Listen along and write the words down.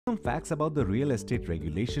Some facts about the Real Estate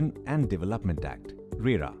Regulation and Development Act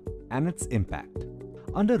 (RERA) and its impact.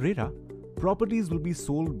 Under RERA, properties will be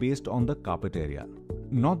sold based on the carpet area,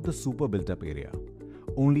 not the super built-up area.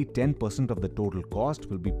 Only 10% of the total cost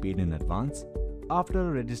will be paid in advance after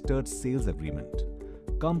a registered sales agreement.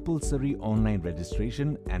 Compulsory online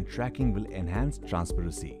registration and tracking will enhance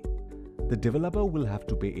transparency. The developer will have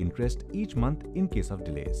to pay interest each month in case of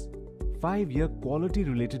delays. 5-year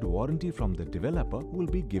quality-related warranty from the developer will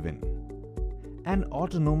be given. An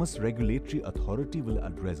autonomous regulatory authority will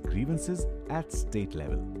address grievances at state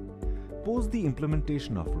level. Post the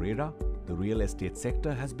implementation of RERA, the real estate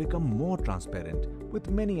sector has become more transparent,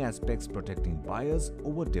 with many aspects protecting buyers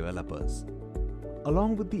over developers.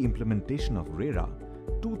 Along with the implementation of RERA,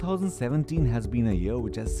 2017 has been a year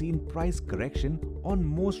which has seen price correction on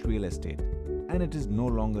most real estate, and it is no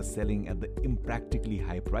longer selling at the impractically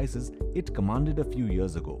high prices it commanded a few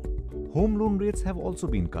years ago. Home loan rates have also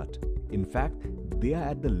been cut. In fact, they are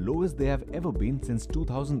at the lowest they have ever been since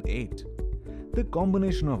 2008. The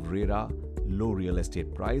combination of RERA, low real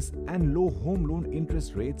estate price and low home loan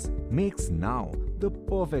interest rates makes now the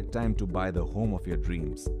perfect time to buy the home of your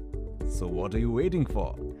dreams. So what are you waiting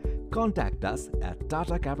for? Contact us at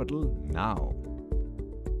Tata Capital now.